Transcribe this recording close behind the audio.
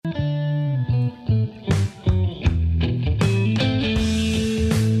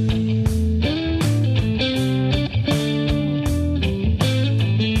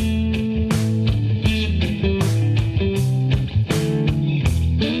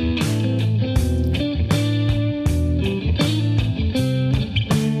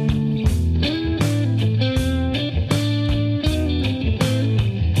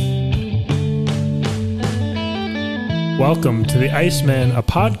Welcome to the ICEMEN, a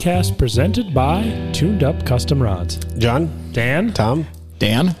podcast presented by Tuned Up Custom Rods. John, Dan, Tom,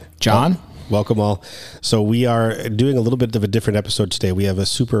 Dan, John. Welcome all. So we are doing a little bit of a different episode today. We have a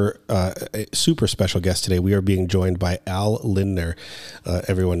super special guest today. We are being joined by Al Lindner.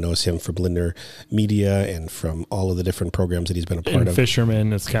 Everyone knows him from Lindner Media and from all of the different programs that he's been a part of.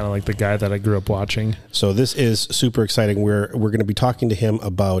 Fisherman, it's kind of like the guy that I grew up watching. So this is super exciting. We're going to be talking to him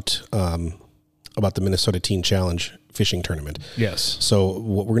about the Minnesota Teen Challenge fishing tournament. Yes. So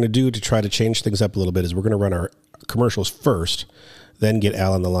what we're going to do to try to change things up a little bit is we're going to run our commercials first, then get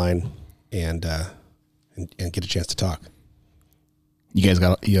Al on the line and get a chance to talk.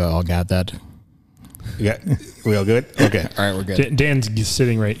 You all got that? We all good? Okay. All right, we're good. Dan's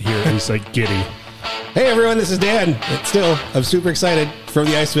sitting right here. He's like giddy. Hey everyone, this is Dan. I'm super excited from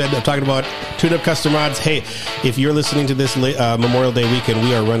the ICEMEN. I'm talking about Tuned Up Custom Rods. Hey, if you're listening to this Memorial Day weekend,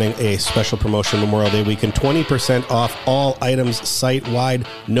 we are running a special promotion Memorial Day weekend. 20% off all items site-wide.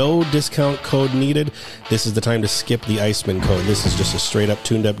 No discount code needed. This is the time to skip the ICEMEN code. This is just a straight-up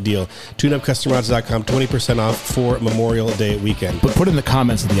tuned-up deal. TunedUpCustomRods.com, 20% off for Memorial Day weekend. But put in the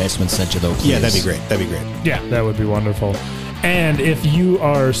comments that the ICEMEN sent you, though, please. Yeah, that'd be great. Yeah, that would be wonderful. And if you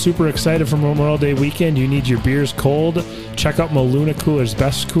are super excited for Memorial Day weekend, you need your beers cold, check out Maluna Coolers.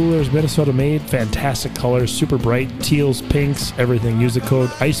 Best coolers, Minnesota made, fantastic colors, super bright, teals, pinks, everything. Use the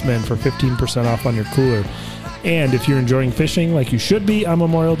code ICEMEN for 15% off on your cooler. And if you're enjoying fishing like you should be on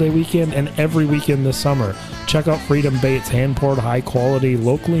Memorial Day weekend and every weekend this summer, check out Freedom Baits, hand-poured, high-quality,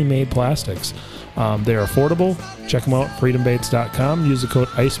 locally made plastics. They're affordable. Check them out, freedombaits.com. Use the code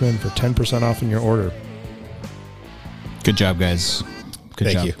ICEMEN for 10% off in your order. Good job, guys. Good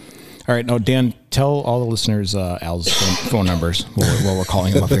job. Thank you. All right, now, Dan, tell all the listeners Al's phone numbers while we're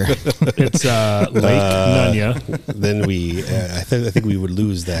calling him up here. It's Lake Nunya. Then I think we would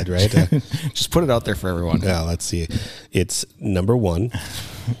lose that, right? Just put it out there for everyone. Yeah, let's see. It's number 1.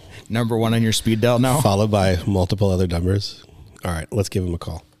 Number 1 on your speed dial now? Followed by multiple other numbers. All right, let's give him a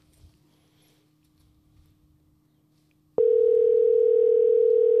call.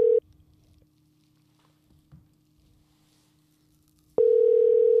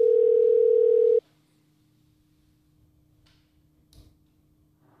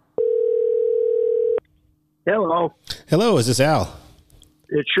 Hello, is this Al?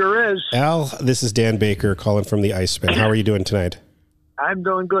 It sure is. Al, this is Dan Baker calling from the ICEMEN. How are you doing tonight? I'm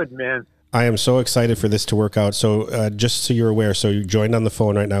doing good, man. I am so excited for this to work out. So just so you're aware, so you joined on the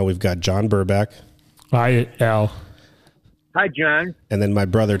phone right now. We've got John Burback. Hi, Al. Hi, John. And then my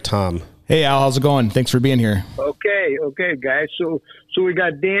brother, Tom. Hey, Al, how's it going? Thanks for being here. Okay, guys. So we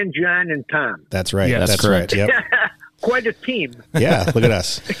got Dan, John, and Tom. That's right. Yes, that's correct. Right. Yep. Quite a team. Yeah, look at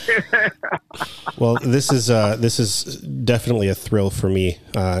us. Well, this is definitely a thrill for me.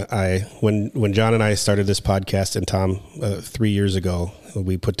 When John and I started this podcast, and Tom 3 years ago,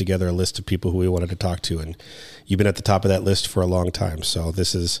 we put together a list of people who we wanted to talk to, and you've been at the top of that list for a long time. So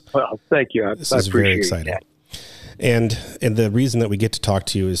this is thank you. This is very exciting. That. And the reason that we get to talk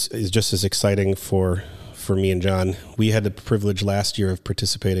to you is just as exciting for me and John. We had the privilege last year of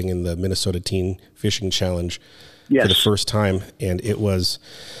participating in the Minnesota Teen Fishing Challenge. Yes. For the first time. And it was,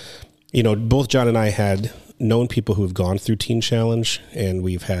 both John and I had known people who have gone through Teen Challenge, and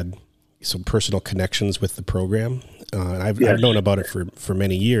we've had some personal connections with the program. And I've known about it for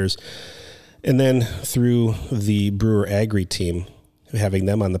many years. And then through the Brewer Agri team, having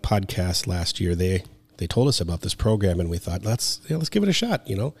them on the podcast last year, they told us about this program, and we thought, let's give it a shot.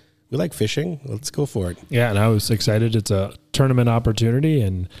 We like fishing. Let's go for it. Yeah, and I was excited. It's a tournament opportunity,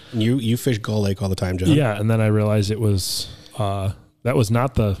 and you fish Gull Lake all the time, John. Yeah, and then I realized it was that was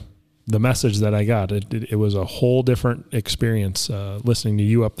not the message that I got. It was a whole different experience listening to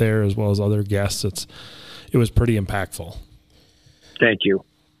you up there as well as other guests. It was pretty impactful. Thank you.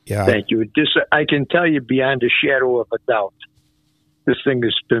 Yeah, thank you. I can tell you beyond a shadow of a doubt, this thing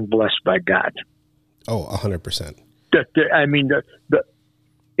has been blessed by God. Oh, 100%. I mean,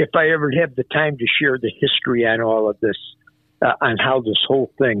 if I ever have the time to share the history on all of this, on how this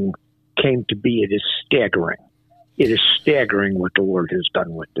whole thing came to be, it is staggering. It is staggering what the Lord has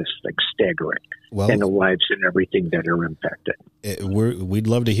done with this thing. Staggering. Well, and the lives and everything that are impacted. We'd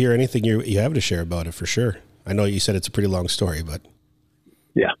love to hear anything you have to share about it, for sure. I know you said it's a pretty long story, but...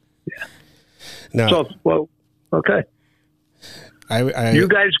 Yeah. Now, okay. You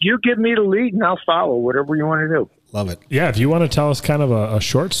guys, you give me the lead and I'll follow whatever you want to do. Love it. Yeah, if you want to tell us kind of a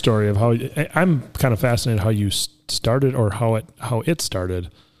short story of how I'm kind of fascinated how you started or how it started.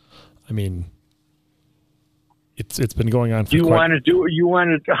 I mean, it's been going on for. How long do you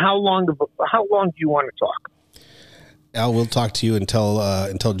want to talk? Al, we'll talk to you until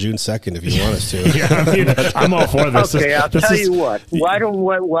June 2nd if you want us to. Yeah, I mean, I'm all for this. Okay, I'll tell you what. Why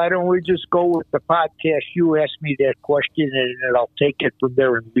don't we just go with the podcast? You ask me that question, and I'll take it from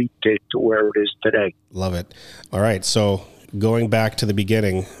there and lead it to where it is today. Love it. All right, so going back to the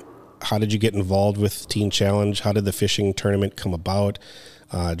beginning, how did you get involved with Teen Challenge? How did the fishing tournament come about?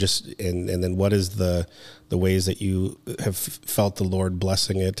 And then what is the ways that you have felt the Lord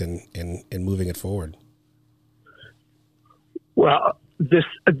blessing it and moving it forward? Well,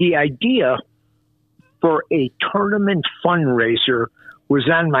 the idea for a tournament fundraiser was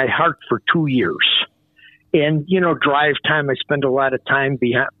on my heart for 2 years. And, drive time, I spend a lot of time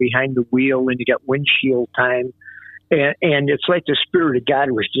behind the wheel, and you get windshield time. And it's like the Spirit of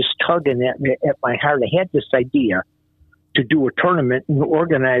God was just tugging at my heart. I had this idea to do a tournament and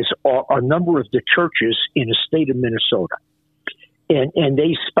organize a number of the churches in the state of Minnesota. And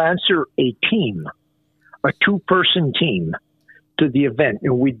they sponsor a team, a 2-person team, to the event.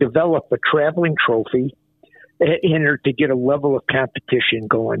 And we develop a traveling trophy in order to get a level of competition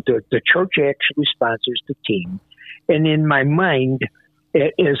going. The church actually sponsors the team. And in my mind,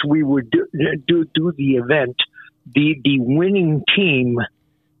 as we would do the event, the winning team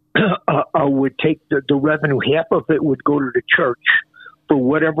would take the revenue. Half of it would go to the church for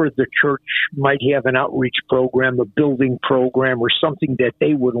whatever the church might have, an outreach program, a building program, or something that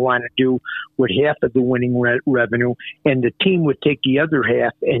they would want to do with half of the winning revenue. And the team would take the other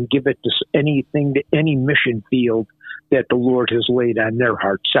half and give it to any mission field that the Lord has laid on their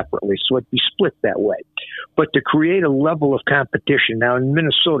heart separately. So it'd be split that way. But to create a level of competition, now in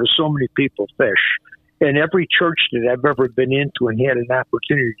Minnesota, so many people fish. And every church that I've ever been into and had an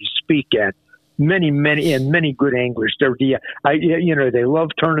opportunity to speak at, many good anglers. They love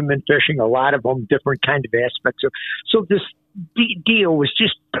tournament fishing. A lot of them, different kind of aspects of. So this deal was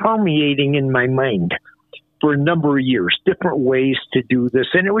just permeating in my mind for a number of years, different ways to do this,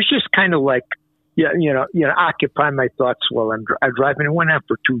 and it was just kind of like, occupy my thoughts while I'm driving. It went on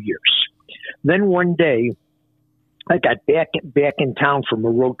for 2 years. Then one day, I got back in town from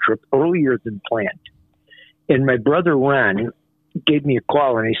a road trip earlier than planned. And my brother Ron gave me a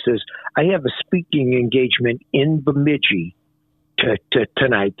call, and he says, I have a speaking engagement in Bemidji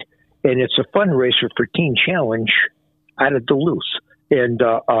tonight, and it's a fundraiser for Teen Challenge out of Duluth. And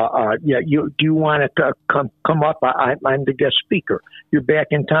do you want to come up? I'm the guest speaker. You're back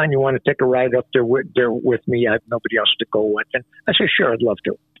in town. You want to take a ride up there with me? I have nobody else to go with. And I said, sure, I'd love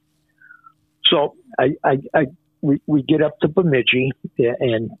to. So we get up to Bemidji,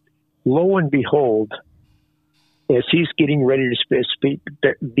 and lo and behold, as he's getting ready to speak,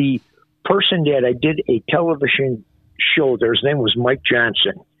 the person that I did a television show there, his name was Mike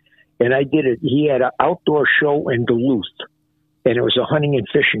Johnson, and I did it. He had an outdoor show in Duluth, and it was a hunting and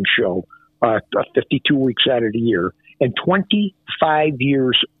fishing show, 52 weeks out of the year. And 25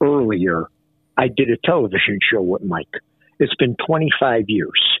 years earlier, I did a television show with Mike. It's been 25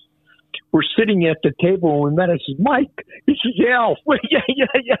 years. We're sitting at the table, and we met. I said, Mike. He says, yeah.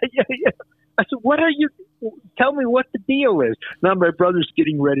 I said, what are you? Tell me what the deal is. Now my brother's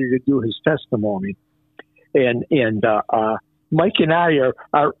getting ready to do his testimony, and Mike and I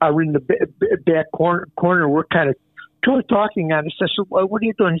are in the back corner. We're kind of talking on it. I said, well, what are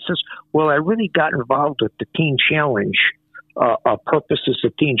you doing? He says, well, I really got involved with the Teen Challenge purposes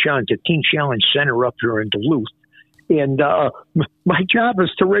of Teen Challenge, the Teen Challenge Center up here in Duluth. And my job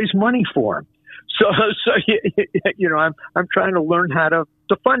is to raise money for him. So I'm trying to learn how to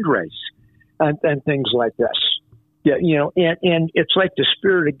fundraise and things like this. Yeah, and it's like the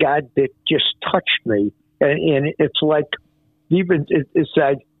Spirit of God that just touched me, and it's like it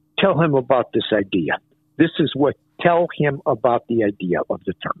said, tell him about this idea. Tell him about the idea of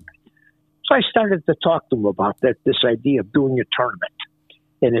the tournament. So I started to talk to him about this idea of doing a tournament.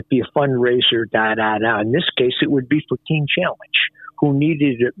 And it'd be a fundraiser, In this case, it would be for Teen Challenge, who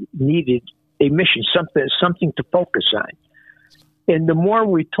needed a mission, something to focus on. And the more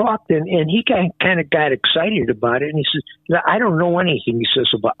we talked, and he kind of got excited about it, and he says, I don't know anything, he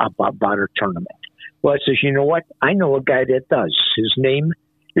says, about our tournament. Well, I says, you know what? I know a guy that does. His name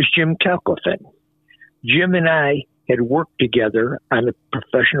is Jim Kelcliffe. Jim and I had worked together on a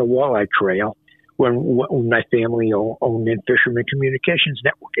professional walleye trail when my family owned in Fisherman Communications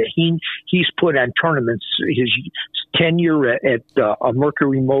Network. He's put on tournaments. His tenure at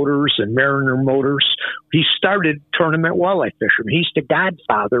Mercury Motors and Mariner Motors, he started tournament walleye fishermen. He's the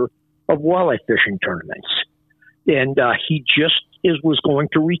godfather of walleye fishing tournaments. And he just was going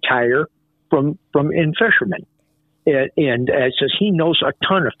to retire from in fishermen. And says he knows a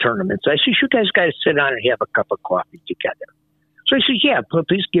ton of tournaments. I said, you guys got to sit down and have a cup of coffee together. So he says, yeah,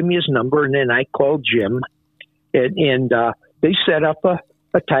 please give me his number. And then I called Jim, and they set up a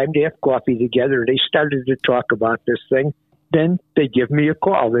time to have coffee together. They started to talk about this thing. Then they give me a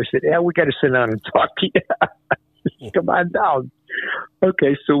call. They said, we got to sit down and talk. Come on down.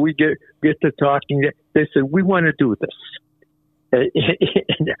 Okay, so we get to talking. They said, we want to do this.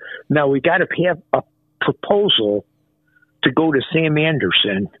 Now we got to have a proposal to go to Sam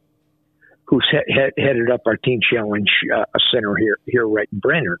Anderson, who's headed up our Teen Challenge Center here right in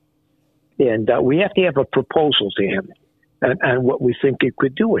Brainerd. And we have to have a proposal to him on what we think it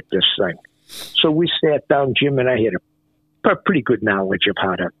could do with this thing. So we sat down, Jim and I had a pretty good knowledge of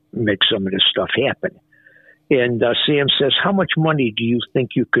how to make some of this stuff happen. And Sam says, how much money do you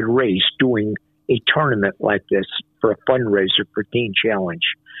think you could raise doing a tournament like this for a fundraiser for Teen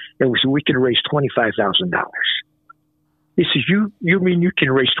Challenge? And we said, we could raise $25,000. He says, you mean you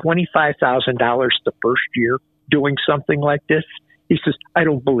can raise $25,000 the first year doing something like this? He says, I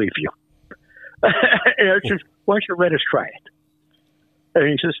don't believe you. And I says, why don't you let us try it? And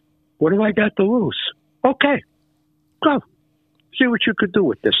he says, what have I got to lose? Okay, go. See what you could do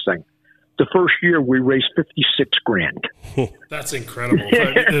with this thing. The first year we raised $56,000. That's incredible.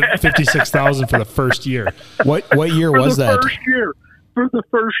 56,000 for the first year. What year was that? For the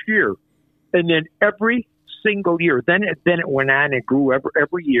first year. And then every single year. Then it went on and grew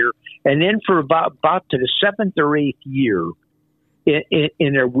every year. And then for about to the 7th or 8th year,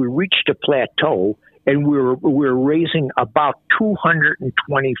 we reached a plateau, and we were raising about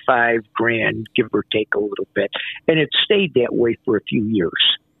 $225,000, give or take a little bit, and it stayed that way for a few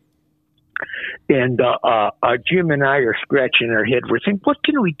years. And Jim and I are scratching our head. We're thinking, what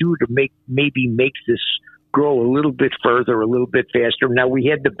can we do to maybe make this grow a little bit further, a little bit faster? Now, we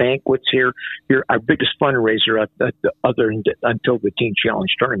had the banquets here. Our biggest fundraiser until the Teen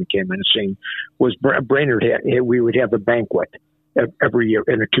Challenge tournament came on the scene was Brainerd. We would have a banquet every year,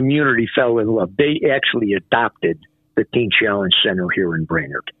 and the community fell in love. They actually adopted the Teen Challenge Center here in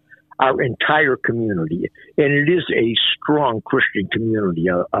Brainerd, our entire community. And it is a strong Christian community,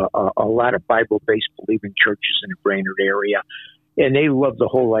 a lot of Bible-based believing churches in the Brainerd area, and they love the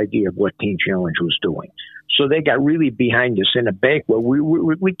whole idea of what Teen Challenge was doing. So they got really behind us in a banquet.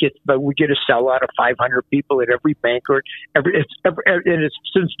 We get a sellout of 500 people at every banquet, and it's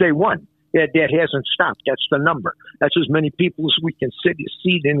since day one. That hasn't stopped. That's the number. That's as many people as we can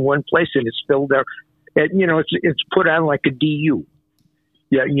seat in one place, and it's filled out. And, it's put on like a DU.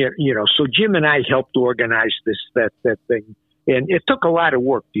 Yeah, So Jim and I helped organize that thing, and it took a lot of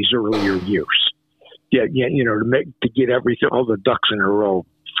work these earlier years. To get everything, all the ducks in a row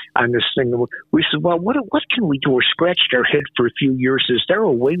on this thing. We said, well, what can we do? We scratched our head for a few years. Is there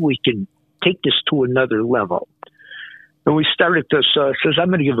a way we can take this to another level? And we started this, says, I'm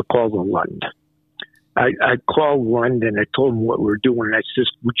going to give a call to Lund. I called Lund and I told him what we were doing. I says,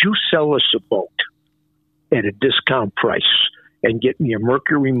 would you sell us a boat at a discount price and get me a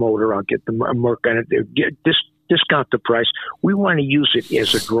Mercury motor? I'll get the Merc on it. Discount the price. We want to use it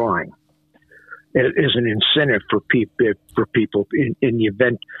as a drawing, as an incentive for people in the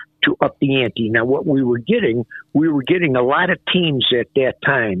event to up the ante. Now, what we were getting a lot of teams at that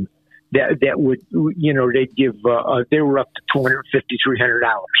time that would, they'd give, they were up to $250, $300.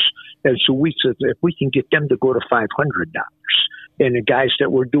 And so we said, if we can get them to go to $500, and the guys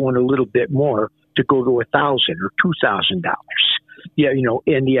that were doing a little bit more to go to $1,000 or $2,000. Yeah,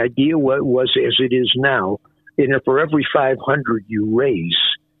 and the idea was as it is now, and if for every 500 you raise,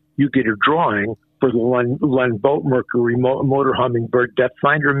 you get a drawing for the Lund Boat Mercury motor Hummingbird Depth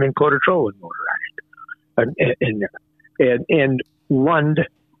Finder Minn Kota trolling motor on it. And Lund,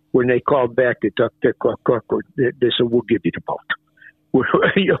 when they called back, they said, we'll give you the boat. We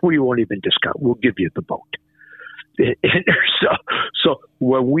won't even discount. We'll give you the boat. And so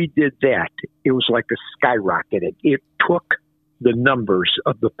when we did that, it was like a skyrocketed. It took the numbers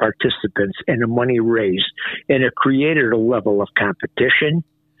of the participants and the money raised, and it created a level of competition.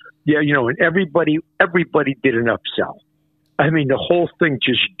 Yeah, and everybody did an upsell. I mean, the whole thing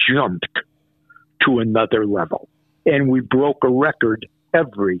just jumped to another level, and we broke a record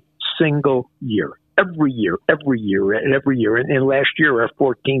every single year. Every year. And last year, our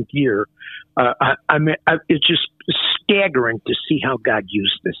 14th year, it's just staggering to see how God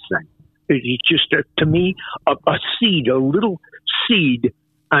used this thing. It's just, to me, a little seed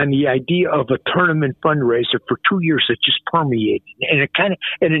on the idea of a tournament fundraiser for 2 years that just permeated. And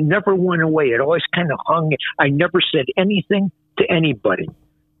it never went away. It always kind of hung. I never said anything to anybody.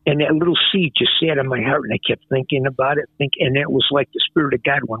 And that little seed just sat in my heart, and I kept thinking about it. And it was like the Spirit of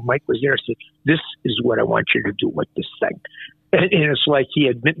God, when Mike was there, said, this is what I want you to do with this thing. And it's like he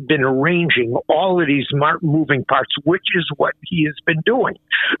had been arranging all of these moving parts, which is what he has been doing.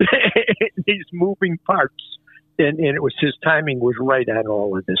 These moving parts And it was his timing was right on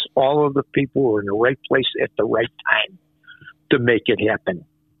all of this. All of the people were in the right place at the right time to make it happen.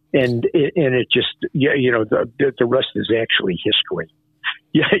 And it just, the rest is actually history.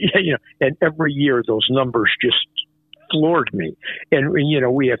 And every year those numbers just floored me. And,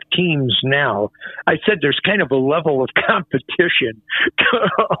 we have teams now. I said there's kind of a level of competition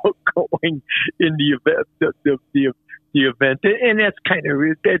going in the event, the event. And that's kind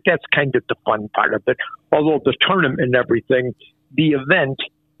of the fun part of it. Although the tournament and everything, the event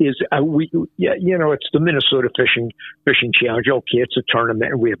is, it's the Minnesota Fishing Challenge. Okay, it's a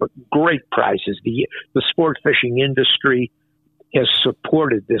tournament and we have great prizes. The sport fishing industry has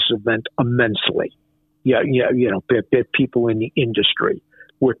supported this event immensely. People in the industry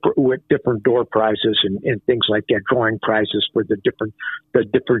with different door prizes and things like that, drawing prizes for the different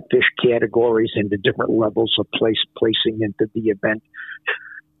fish categories and the different levels of placing into the event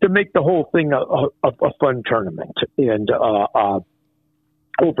to make the whole thing a fun tournament. And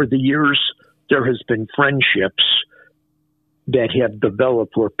over the years, there has been friendships that have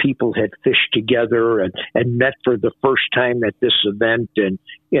developed where people had fished together and met for the first time at this event, and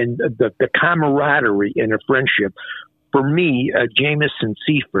the camaraderie and a friendship. For me, Jameson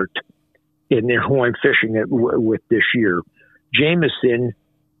Seifert, and who I'm fishing with this year, Jameson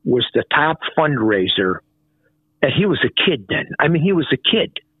was the top fundraiser, and he was a kid then. I mean, he was a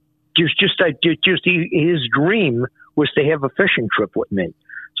kid. His dream was to have a fishing trip with me.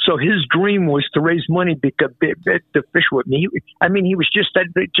 So his dream was to raise money to fish with me. I mean, he was just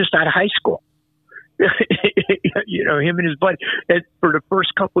out of high school. Him and his buddy. And for the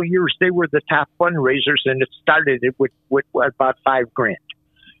first couple of years, they were the top fundraisers, and it started with about $5,000.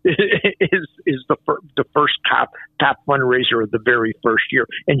 Is the first top fundraiser of the very first year,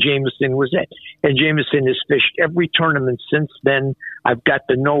 and Jameson was it. And Jameson has fished every tournament since then. I've got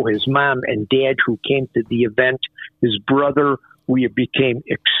to know his mom and dad who came to the event, his brother. We became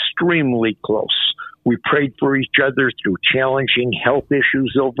extremely close. We prayed for each other through challenging health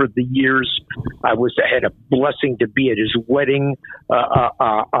issues over the years. I had a blessing to be at his wedding.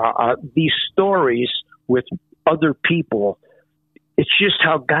 These stories with other people, it's just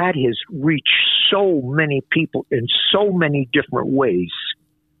how God has reached so many people in so many different ways.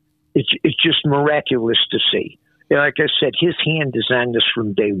 It's just miraculous to see. And like I said, his hand is on this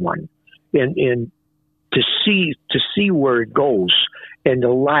from day one. And to see where it goes and the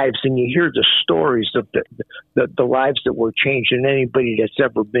lives, and you hear the stories of the lives that were changed, and anybody that's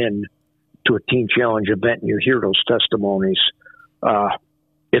ever been to a Teen Challenge event and you hear those testimonies,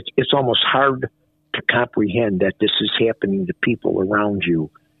 it's almost hard to comprehend that this is happening to people around you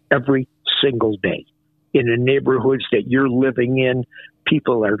every single day. In the neighborhoods that you're living in,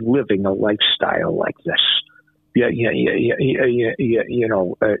 people are living a lifestyle like this. It's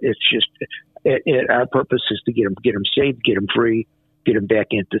just, our purpose is to get them saved, get them free, get them back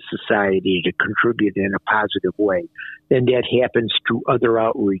into society to contribute in a positive way. And that happens through other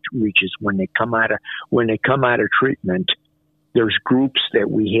outreaches. When they come out of treatment, there's groups that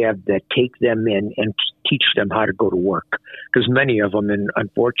we have that take them in and teach them how to go to work. Because many of them, and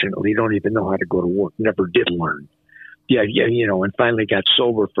unfortunately, don't even know how to go to work, never did learn. And finally got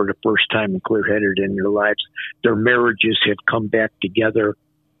sober for the first time and clear-headed in their lives. Their marriages have come back together.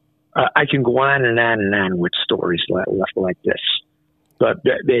 I can go on and on and on with stories like this. But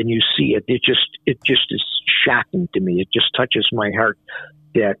then you see it. It just is shocking to me. It just touches my heart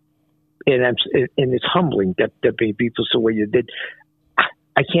and it's humbling that people say, "Well, you did."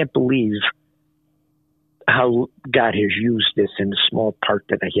 I can't believe how God has used this in the small part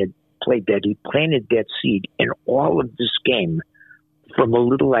that I had played. That He planted that seed in all of this game from a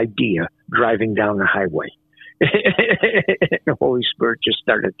little idea driving down the highway. The Holy Spirit just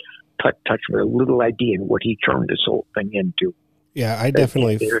started touch with a little idea and what He turned this whole thing into. Yeah,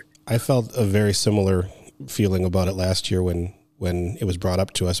 I felt a very similar feeling about it last year when it was brought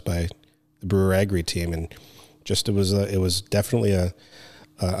up to us by the Brewer Agri team, and just it was definitely a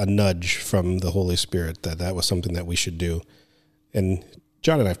nudge from the Holy Spirit that was something that we should do. And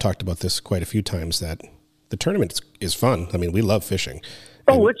John and I have talked about this quite a few times, that the tournament is fun. I mean, we love fishing.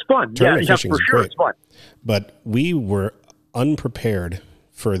 Oh, it's fun. Tournament fishing for is sure, great. it's fun. But we were unprepared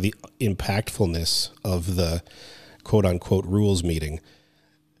for the impactfulness of the quote unquote rules meeting.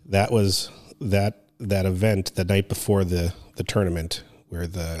 That was that event the night before the tournament where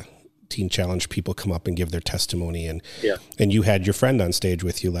the Teen Challenge people come up and give their testimony, and you had your friend on stage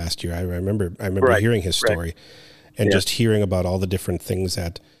with you last year. I remember right, hearing his story, right. and just hearing about all the different things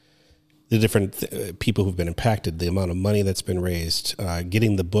that the different people who've been impacted, the amount of money that's been raised,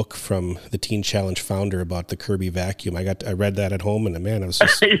 getting the book from the Teen Challenge founder about the Kirby vacuum. I read that at home, and man, I was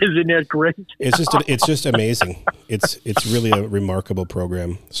just isn't that great? It's just amazing. It's really a remarkable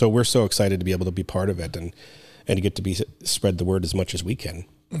program. So we're so excited to be able to be part of it and get to spread the word as much as we can.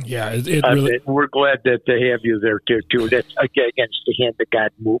 Yeah, it really. We're glad that they have you there too. That's against the hand of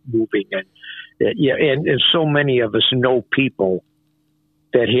God moving, and and so many of us know people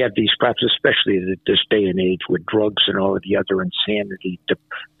that have these problems, especially at this day and age with drugs and all of the other insanity,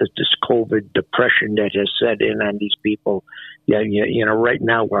 this COVID depression that has set in on these people. Right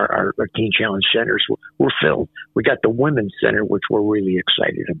now our Teen Challenge centers, we're filled. We got the Women's Center, which we're really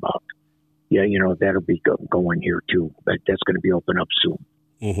excited about. That'll be going here too, but that's going to be open up soon.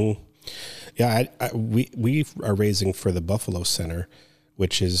 Mm-hmm. Yeah, we are raising for the Buffalo Center,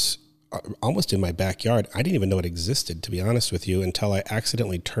 which is almost in my backyard. I didn't even know it existed, to be honest with you, until I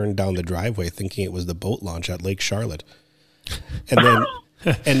accidentally turned down the driveway thinking it was the boat launch at Lake Charlotte. And then,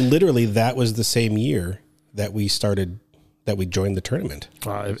 and literally that was the same year that we joined the tournament.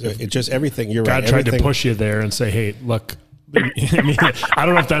 It's just everything. You're God right. God tried to push you there and say, hey, look, I mean, I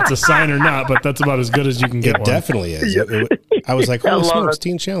don't know if that's a sign or not, but that's about as good as you can get. It definitely is. I was like, "Holy smokes,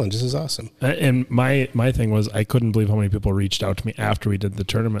 Teen Challenge! This is awesome." And my thing was, I couldn't believe how many people reached out to me after we did the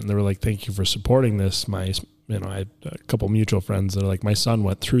tournament, and they were like, "Thank you for supporting this." I had a couple mutual friends that are like, "My son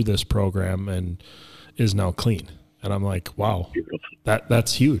went through this program and is now clean," and I'm like, "Wow,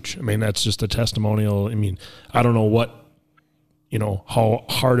 that's huge." I mean, that's just a testimonial. I mean, I don't know what. How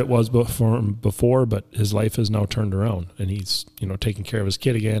hard it was for him before, but his life is now turned around, and he's, taking care of his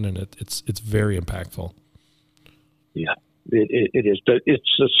kid again, and it's very impactful. Yeah, it is.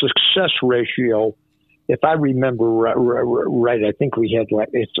 It's a success ratio. If I remember right, I think we had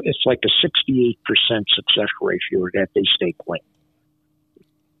it's like a 68% success ratio that they stay clean.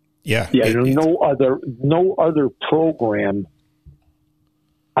 Yeah. No other program,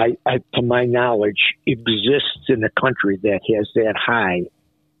 to my knowledge, exists in the country that has that high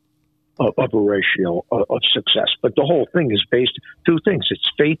of a ratio of success. But the whole thing is based two things. It's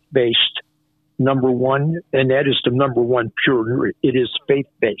faith-based, number one, and that is the number one pure. It is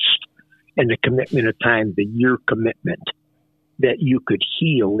faith-based, and the commitment of time, the year commitment, that you could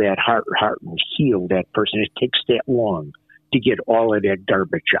heal that heart and heal that person. It takes that long to get all of that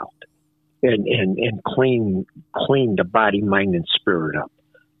garbage out and clean the body, mind, and spirit up.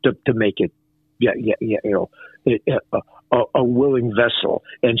 To make it, a willing vessel.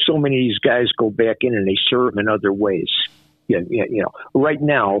 And so many of these guys go back in and they serve in other ways. Right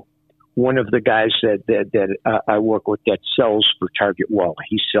now, one of the guys that I work with that sells for Target Wall,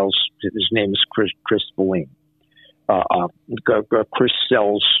 his name is Chris Boeing. Chris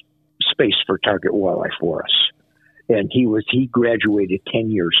sells space for Target Walleye for us. And he graduated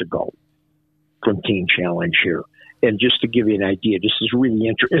 10 years ago from Teen Challenge here. And just to give you an idea, this is really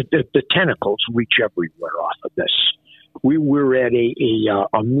interesting. The tentacles reach everywhere off of this. We were at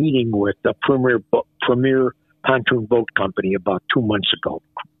a meeting with the premier pontoon boat company about 2 months ago.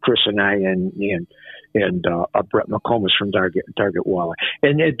 Chris and I and Brett McComas from Target Walleye,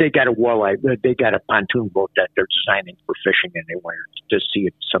 and they got a pontoon boat that they're designing for fishing, and they wanted to see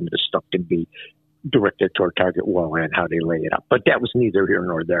if some of the stuff can be directed toward Target Walleye and how they lay it up. But that was neither here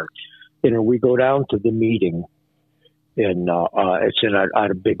nor there. We go down to the meeting. And it's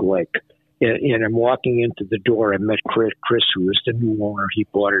out of Big Lake. And I'm walking into the door. I met Chris, who is the new owner. He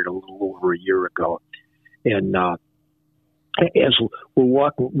bought it a little over a year ago. And as we're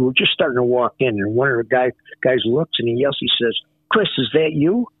walking, we're just starting to walk in, and one of the guys looks and he yells. He says, "Chris, is that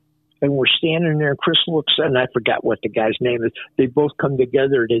you?" And we're standing there, and Chris looks, and I forgot what the guy's name is. They both come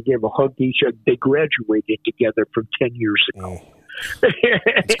together. They give a hug to each other. They graduated together from 10 years ago. Oh.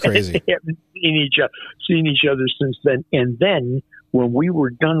 It's crazy. They haven't seen each other since then. And then when we were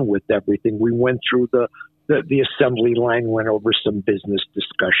done with everything, we went through the assembly line, went over some business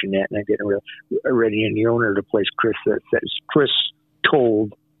discussion, and I get ready. And the owner of the place, Chris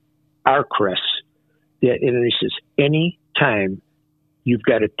told our Chris that, and he says, anytime you've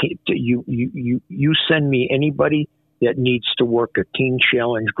got you send me anybody that needs to work a Teen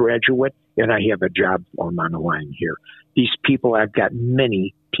Challenge graduate, and I have a job for them on the line here. These people, I've got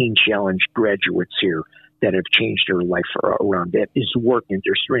many Teen Challenge graduates here that have changed their life around. That is working.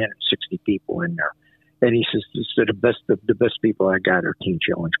 There's 360 people in there. And he says, the best people I got are Teen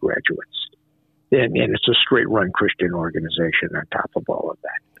Challenge graduates. And it's a straight run Christian organization on top of all of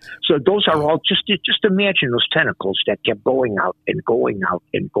that. So those are all just imagine those tentacles that kept going out and going out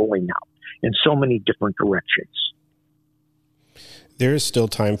and going out in so many different directions. There is still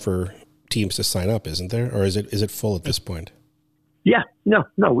time for teams to sign up, isn't there? Or is it full at this point? Yeah, no.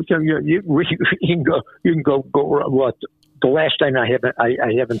 You can go. Well, the last time I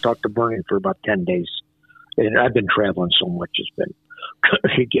haven't talked to Vernon for about 10 days, and I've been traveling so much. It's been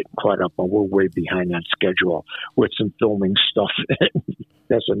getting caught up, and we're way behind on schedule with some filming stuff.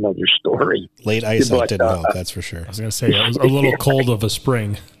 That's another story. Late ice out didn't help, that's for sure. I was going to say it was a little cold of a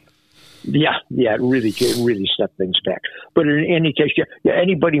spring. Yeah, it really set things back. But in any case, yeah,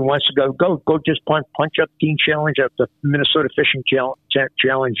 anybody wants to go just punch up Teen Challenge at the Minnesota Fishing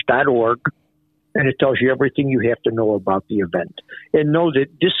Challenge.org, and it tells you everything you have to know about the event. And know that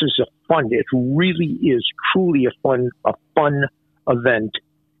this is it really is truly a fun event.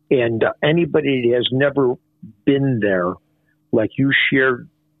 And anybody that has never been there, like you shared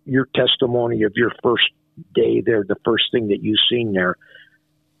your testimony of your first day there, the first thing that you've seen there,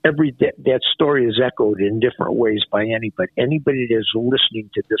 that story is echoed in different ways by anybody that is listening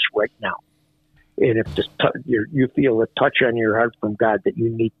to this right now. And if you feel a touch on your heart from God that you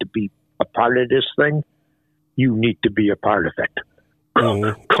need to be a part of this thing, you need to be a part of it.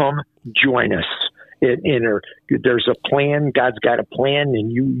 Come join us. There's a plan. God's got a plan,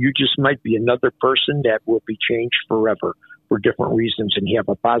 and you just might be another person that will be changed forever for different reasons and have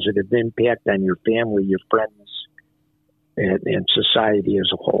a positive impact on your family, your friends, and society as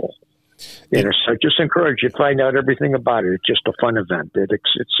a whole. So I just encourage you to find out everything about it. It's just a fun event.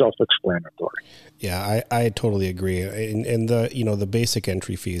 It's self-explanatory. Yeah, I totally agree. And the basic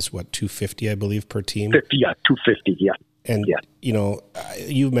entry fee is what, $250, I believe, per team. $250. Yeah. And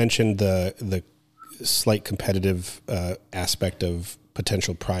you mentioned the slight competitive aspect of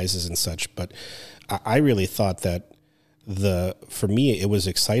potential prizes and such, but I really thought that for me it was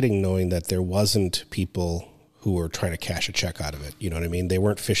exciting knowing that there wasn't people who were trying to cash a check out of it. You know what I mean? They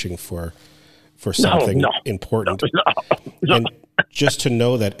weren't fishing for something important. No. And just to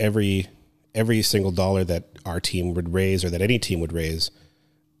know that every single dollar that our team would raise or that any team would raise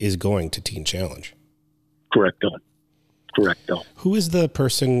is going to Teen Challenge. Correct. Who is the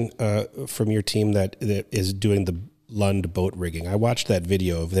person from your team that is doing the Lund boat rigging? I watched that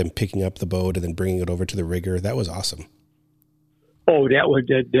video of them picking up the boat and then bringing it over to the rigger. That was awesome. Oh, that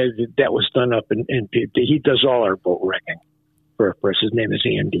was done up, and he does all our boat rigging for us. His name is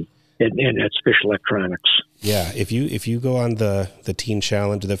Andy, and it's Fish Electronics. Yeah, if you go on the Teen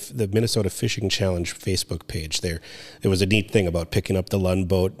Challenge, the Minnesota Fishing Challenge Facebook page, there was a neat thing about picking up the Lund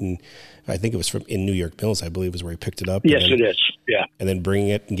boat, and I think it was in New York Mills, I believe, is where he picked it up. Yes, it is. Yeah, and then bringing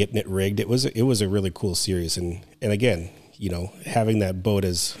it and getting it rigged. It was a really cool series, and again, having that boat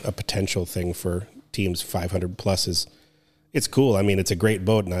as a potential thing for teams 500 plus it's cool. I mean, it's a great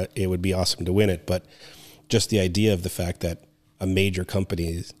boat, and it would be awesome to win it. But just the idea of the fact that a major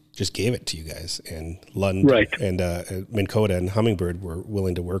company just gave it to you guys, and Lund and Minn Kota and Humminbird were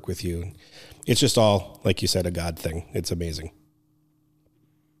willing to work with you. It's just all, like you said, a God thing. It's amazing.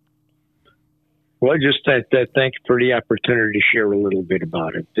 Well, just thank you for the opportunity to share a little bit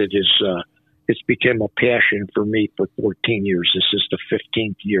about it. It's become a passion for me for 14 years. This is the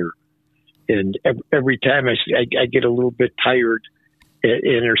 15th year. And every time I get a little bit tired,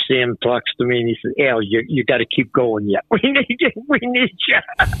 and Sam talks to me and he says, "Al, you got to keep going yet. We need you."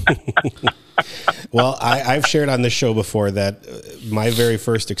 Well, I've shared on this show before that my very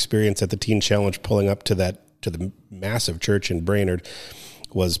first experience at the Teen Challenge, pulling up to the massive church in Brainerd,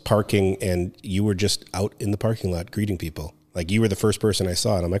 was parking, and you were just out in the parking lot greeting people. Like, you were the first person I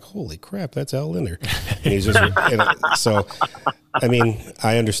saw, and I'm like, holy crap, that's Al Lindner. And he's just, so, I mean,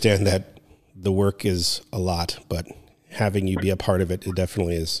 I understand that the work is a lot, but having you be a part of it, it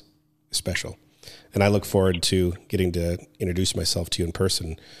definitely is special. And I look forward to getting to introduce myself to you in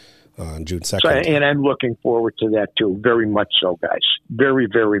person on June 2nd. And I'm looking forward to that too. Very much so, guys. Very,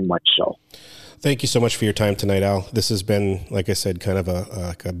 very much so. Thank you so much for your time tonight, Al. This has been, like I said, kind of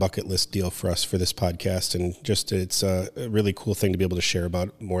a bucket list deal for us for this podcast. And just, it's a really cool thing to be able to share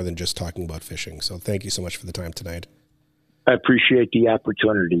about more than just talking about fishing. So thank you so much for the time tonight. I appreciate the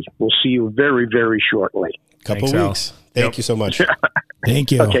opportunity. We'll see you very, very shortly. Couple weeks. Thank you so much.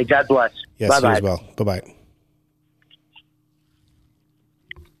 Thank you. Okay, God bless. Yes, bye-bye. You as well. Bye-bye.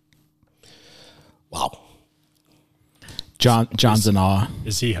 Wow. John's in awe.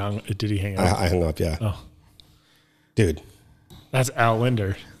 Did he hang up? I hung up, yeah. Oh. Dude. That's Al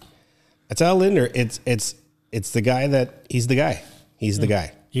Lindner. That's Al Lindner. It's the guy he's the guy. He's the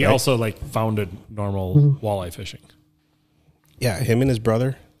guy. He also founded normal walleye fishing. Yeah, him and his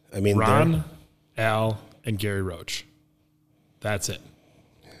brother. I mean, Ron, Al, and Gary Roach. That's it.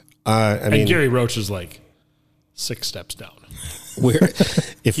 And Gary Roach is 6 steps down.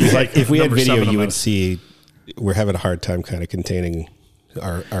 If we had video, you would see we're having a hard time kind of containing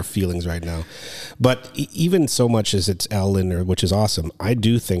our feelings right now. But even so much as it's Al Lindner, which is awesome, I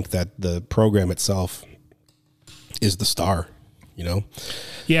do think that the program itself is the star, you know?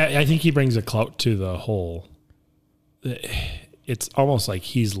 Yeah, I think he brings a clout to the whole. It's almost like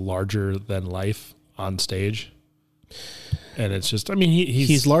he's larger than life on stage. And it's just, I mean,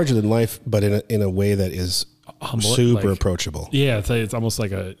 he's larger than life, but in a way that is super approachable. Yeah, it's almost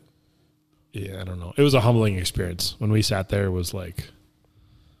like I don't know. It was a humbling experience. When we sat there, it was like,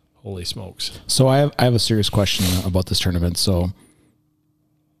 holy smokes. So I have a serious question about this tournament. So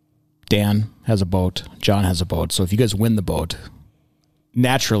Dan has a boat. John has a boat. So if you guys win the boat,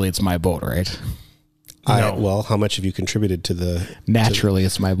 naturally it's my boat, right? No. Well, how much have you contributed to the... Naturally,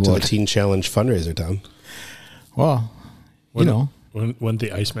 it's my boat. To the Teen Challenge fundraiser, Tom? Well, Wouldn't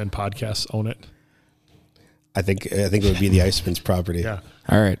the ICEMEN podcast own it? I think it would be the ICEMEN's property. Yeah.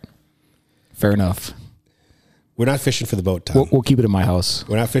 All right. Fair enough. We're not fishing for the boat, Tom. We'll keep it in my house.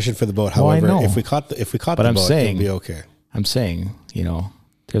 We're not fishing for the boat. However, if we caught the boat, it'll be okay. I'm saying,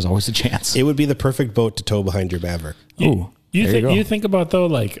 there's always a chance. It would be the perfect boat to tow behind your Maverick. You think about, though,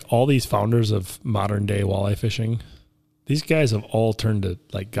 like all these founders of modern day walleye fishing, these guys have all turned to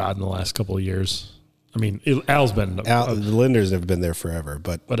like God in the last couple of years. I mean, Al's been... the Lindners have been there forever,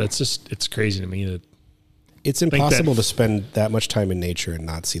 but it's crazy to me that... It's impossible to spend that much time in nature and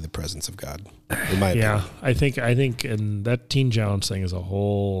not see the presence of God, in my opinion. I think, and that Teen Challenge thing is a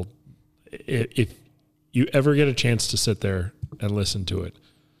whole... If you ever get a chance to sit there and listen to it,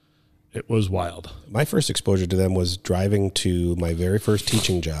 it was wild. My first exposure to them was driving to my very first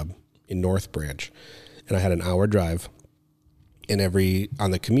teaching job in North Branch, and I had an hour drive, and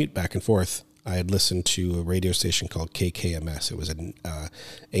on the commute back and forth, I had listened to a radio station called KKMS. It was an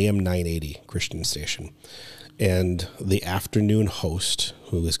AM 980 Christian station. And the afternoon host,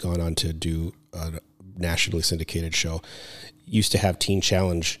 who has gone on to do a nationally syndicated show, used to have Teen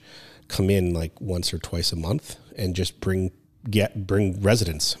Challenge come in like once or twice a month and just bring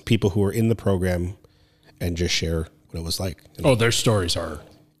residents, people who are in the program, and just share what it was like. Their stories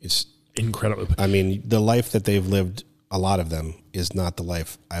it's incredible. I mean, the life that they've lived, a lot of them, is not the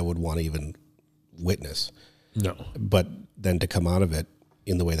life I would want to even witness. No. But then to come out of it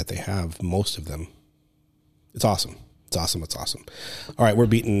in the way that they have, most of them, it's awesome. It's awesome. All right, we're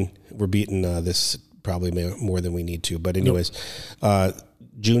beating this probably more than we need to. But anyways,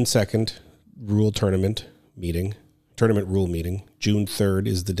 June 2nd, tournament rule meeting. June 3rd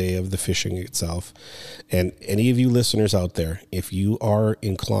is the day of the fishing itself. And any of you listeners out there, if you are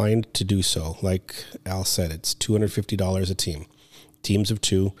inclined to do so, like Al said, it's $250 a team. Teams of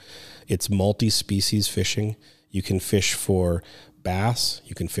 2. It's multi-species fishing. You can fish for bass.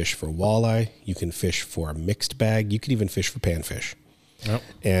 You can fish for walleye. You can fish for a mixed bag. You can even fish for panfish. Yep.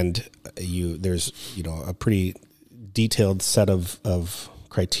 And there's a pretty detailed set of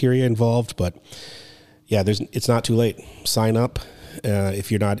criteria involved. But yeah, it's not too late. Sign up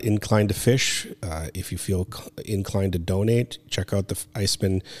if you're not inclined to fish. If you feel inclined to donate, check out the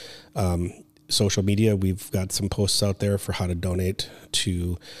ICEMEN social media. We've got some posts out there for how to donate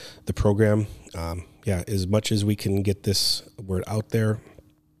to the program. As much as we can get this word out there,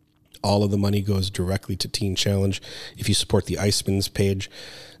 all of the money goes directly to Teen Challenge. If you support the ICEMEN's page,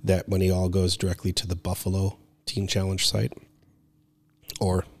 that money all goes directly to the Buffalo Teen Challenge site.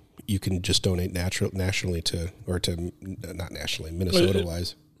 Or you can just donate nationally not nationally,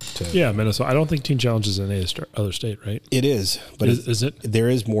 Minnesota-wise. Minnesota. I don't think Teen Challenge is in any other state, right? It is. But is it? There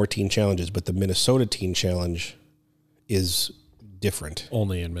is more Teen Challenges, but the Minnesota Teen Challenge is different.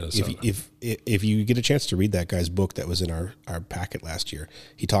 Only in Minnesota. If you get a chance to read that guy's book that was in our packet last year,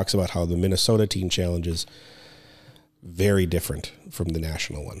 he talks about how the Minnesota Teen Challenge is very different from the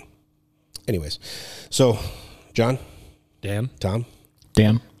national one. Anyways, so John, Dan, Tom,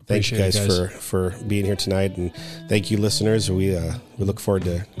 Dan. Thank you guys for being here tonight, and thank you listeners. We look forward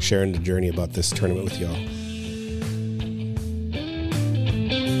to sharing the journey about this tournament with y'all.